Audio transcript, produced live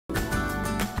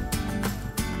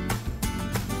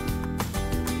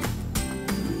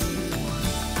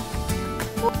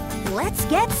let's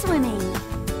get swimming.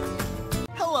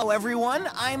 Hello, everyone.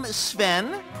 I'm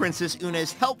Sven, Princess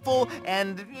Una's helpful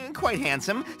and quite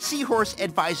handsome seahorse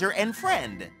advisor and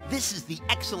friend. This is the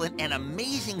excellent and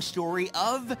amazing story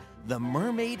of the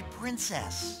Mermaid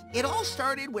Princess. It all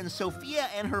started when Sofia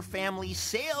and her family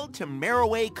sailed to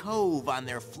Mermaid Cove on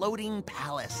their floating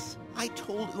palace. I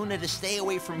told Una to stay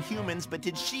away from humans, but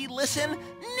did she listen?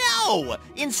 No!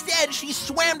 Instead, she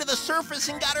swam to the surface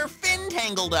and got her fin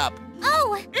tangled up.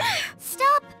 Oh!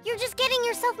 Stop! You're just getting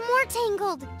yourself more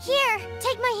tangled. Here,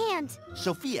 take my hand.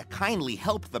 Sofia kindly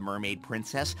helped the Mermaid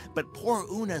Princess, but poor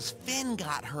Una's fin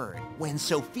got hurt. When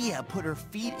Sofia put her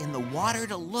feet in the water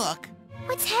to look...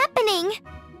 What's happening?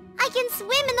 I can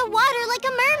swim in the water like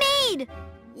a mermaid!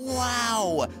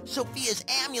 Wow! Sofia's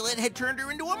amulet had turned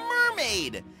her into a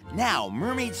mermaid! Now,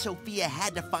 Mermaid Sofia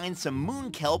had to find some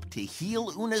moon kelp to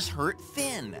heal Una's hurt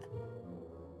fin.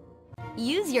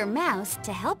 Use your mouse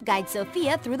to help guide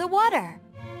Sofia through the water.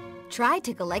 Try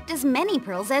to collect as many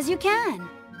pearls as you can.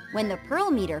 When the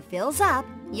pearl meter fills up,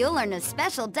 you'll earn a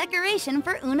special decoration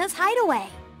for Una's hideaway.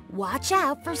 Watch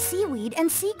out for seaweed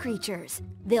and sea creatures.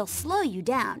 They'll slow you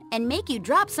down and make you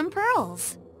drop some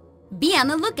pearls. Be on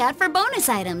the lookout for bonus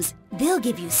items. They'll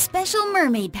give you special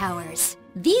mermaid powers.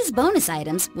 These bonus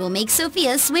items will make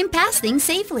Sofia swim past things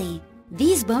safely.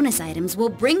 These bonus items will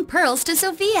bring pearls to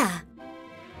Sofia.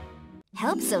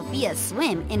 Help Sofia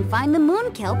swim and find the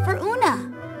moon kelp for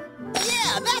Una.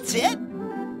 Yeah, that's it!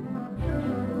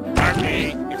 Pardon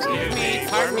me, excuse me,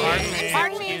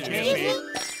 pardon me, Excuse me?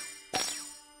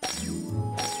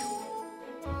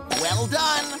 Well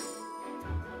done!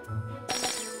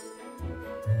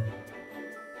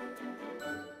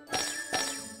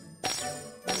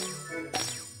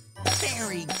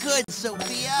 Very good,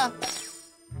 Sofia!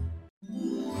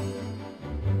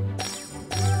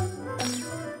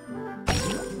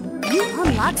 You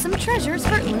unlock some treasures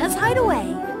for Una's hideaway.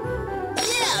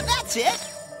 Yeah, that's it!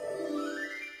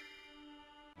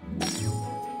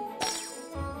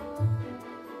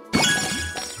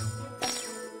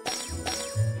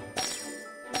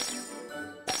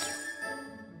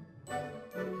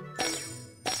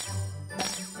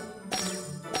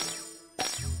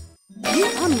 You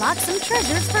unlock some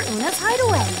treasures for Una's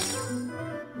hideaway.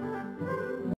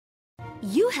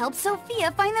 You helped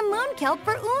Sofia find the moon kelp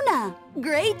for Una.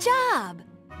 Great job!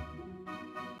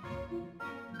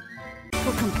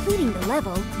 For completing the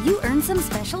level, you earn some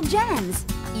special gems.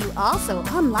 You also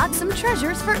unlock some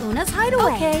treasures for Una's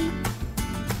hideaway. Okay.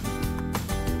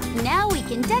 Now we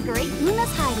can decorate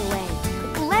Una's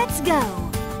hideaway. Let's go!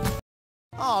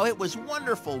 Oh, it was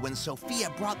wonderful when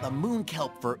Sofia brought the moon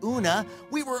kelp for Una.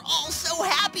 We were all so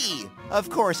happy!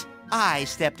 Of course, I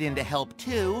stepped in to help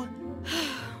too.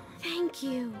 Thank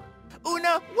you.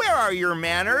 Una, where are your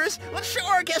manners? Let's show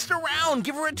our guest around,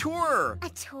 give her a tour. A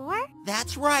tour?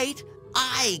 That's right.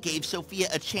 I gave Sofia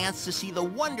a chance to see the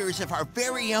wonders of our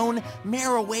very own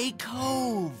Mermaid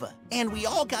Cove. And we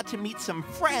all got to meet some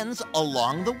friends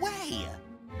along the way.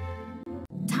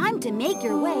 Time to make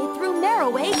your way through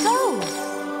Mermaid Cove.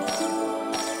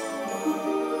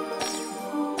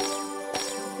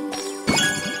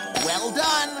 Well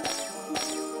done.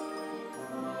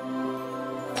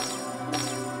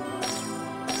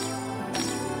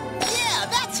 Yeah,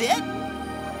 that's it.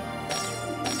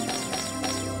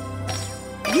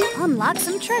 You unlock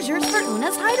some treasures for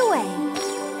Una's hideaway.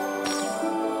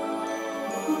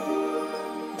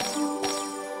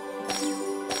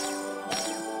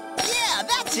 Yeah,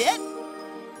 that's it.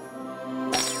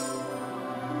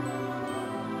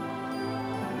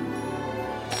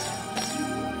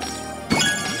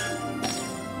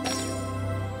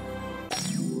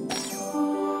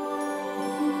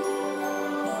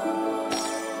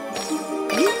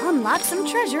 You unlock some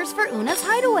treasures for Una's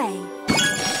hideaway.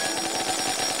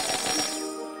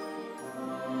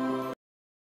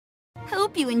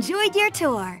 Hope you enjoyed your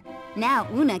tour. Now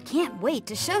Una can't wait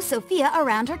to show Sofia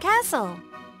around her castle.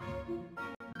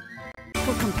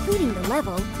 For completing the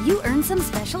level, you earn some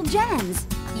special gems.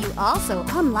 You also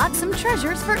unlock some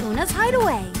treasures for Una's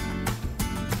hideaway.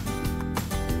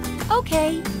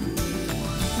 Okay.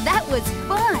 That was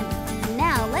fun.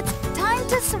 Now time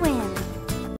to swim.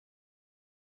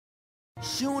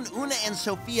 Soon, Una and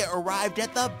Sofia arrived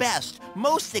at the best,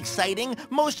 most exciting,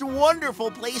 most wonderful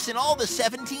place in all the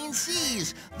 17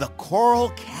 seas, the Coral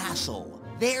Castle.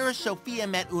 There, Sofia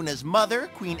met Una's mother,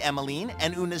 Queen Emmeline,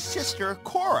 and Una's sister,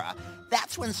 Cora.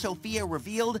 That's when Sofia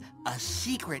revealed a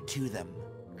secret to them.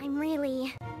 I'm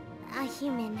really a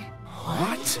human.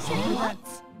 What?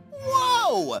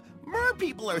 Whoa! Mer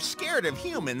people are scared of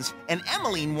humans, and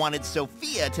Emmeline wanted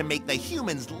Sofia to make the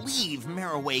humans leave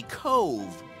Mermaid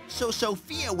Cove. So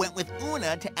Sofia went with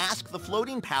Una to ask the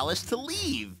floating palace to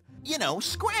leave. You know,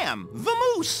 Scram,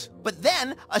 the moose. But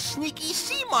then a sneaky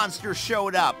sea monster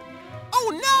showed up.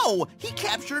 Oh no! He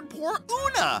captured poor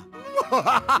Una!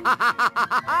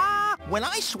 When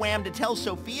I swam to tell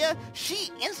Sofia, she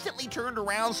instantly turned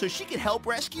around so she could help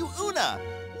rescue Una.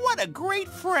 What a great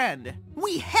friend!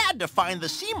 We had to find the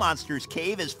sea monster's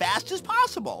cave as fast as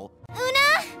possible.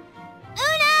 Una!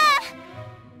 Una!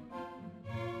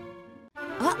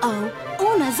 Uh-oh,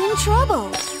 Una's in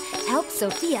trouble. Help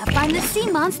Sofia find the sea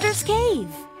monster's cave.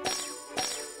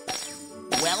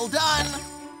 Well done!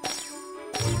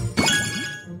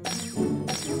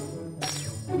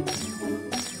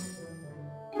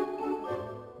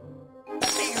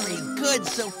 Very good,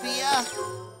 Sofia!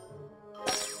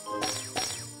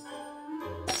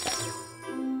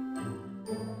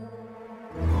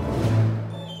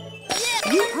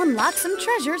 You unlock some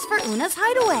treasures for Una's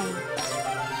hideaway.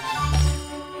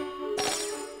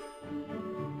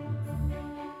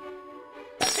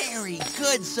 Very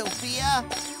good, Sofia!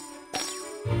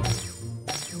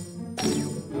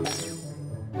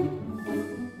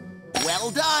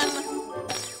 Well done!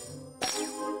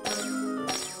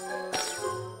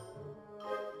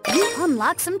 You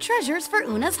unlock some treasures for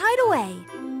Una's hideaway.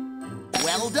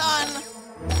 Well done!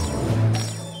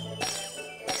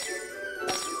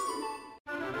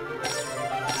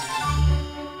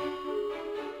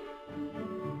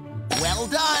 Well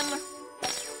done!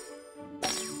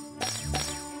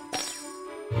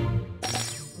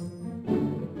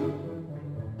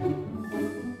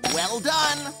 Well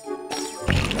done!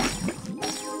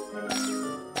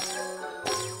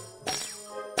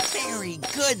 Very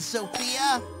good,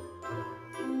 Sofia!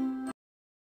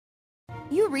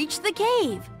 You reached the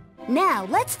cave. Now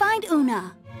let's find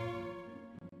Una.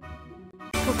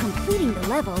 For completing the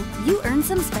level, you earn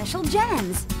some special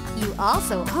gems. You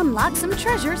also unlock some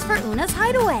treasures for Una's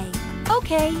hideaway.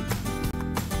 Okay.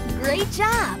 Great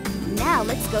job. Now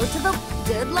let's go to the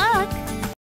good luck.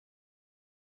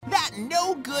 That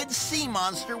no-good sea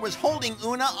monster was holding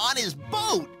Una on his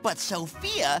boat, but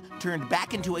Sofia turned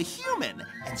back into a human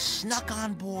and snuck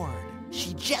on board.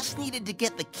 She just needed to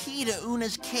get the key to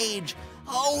Una's cage.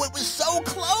 Oh, it was so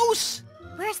close!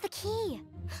 Where's the key?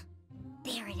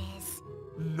 There it is.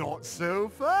 Not so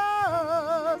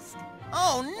fast!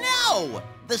 Oh no!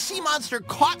 The sea monster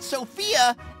caught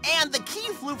Sofia, and the key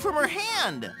flew from her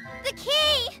hand. The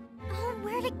key! Oh,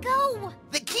 where'd it go?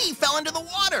 The key fell into the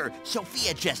water.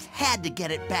 Sofia just had to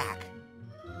get it back.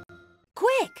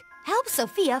 Quick, help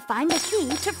Sofia find the key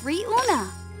to free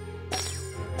Una.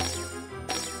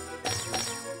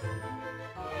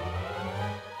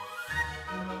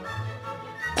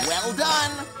 Well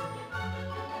done!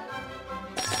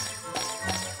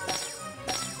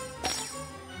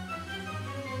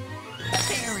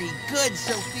 Very good,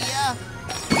 Sofia!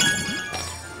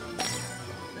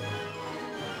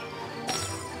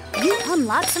 You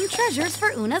unlock some treasures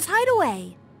for Una's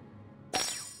hideaway.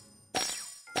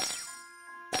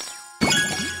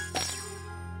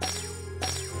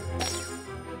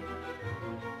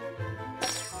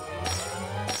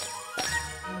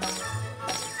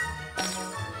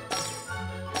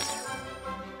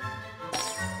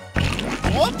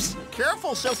 Whoops!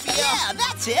 Careful, Sofia! Yeah,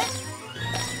 that's it!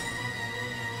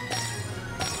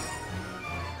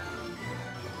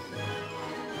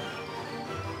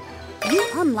 You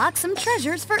unlock some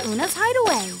treasures for Una's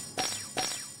hideaway.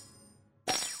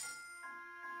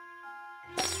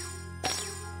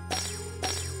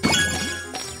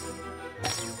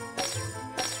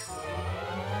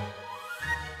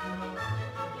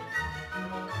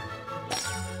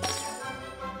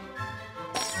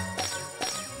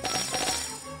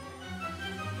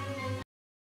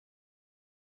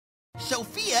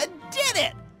 Sofia did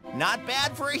it! Not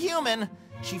bad for a human.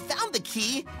 She found the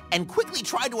key and quickly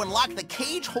tried to unlock the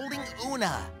cage holding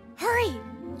Una. Hurry!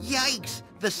 Yikes!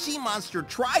 The sea monster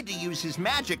tried to use his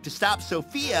magic to stop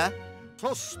Sofia.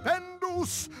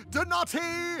 Suspendus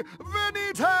donati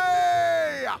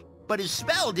venite! But his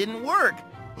spell didn't work.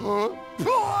 Huh?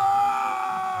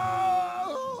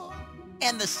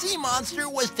 And the sea monster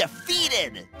was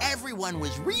defeated. Everyone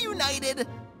was reunited.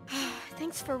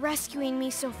 Thanks for rescuing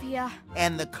me, Sofia.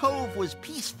 And the cove was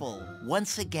peaceful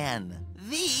once again.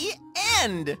 The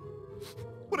end!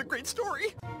 What a great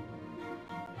story!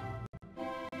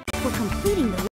 For completing the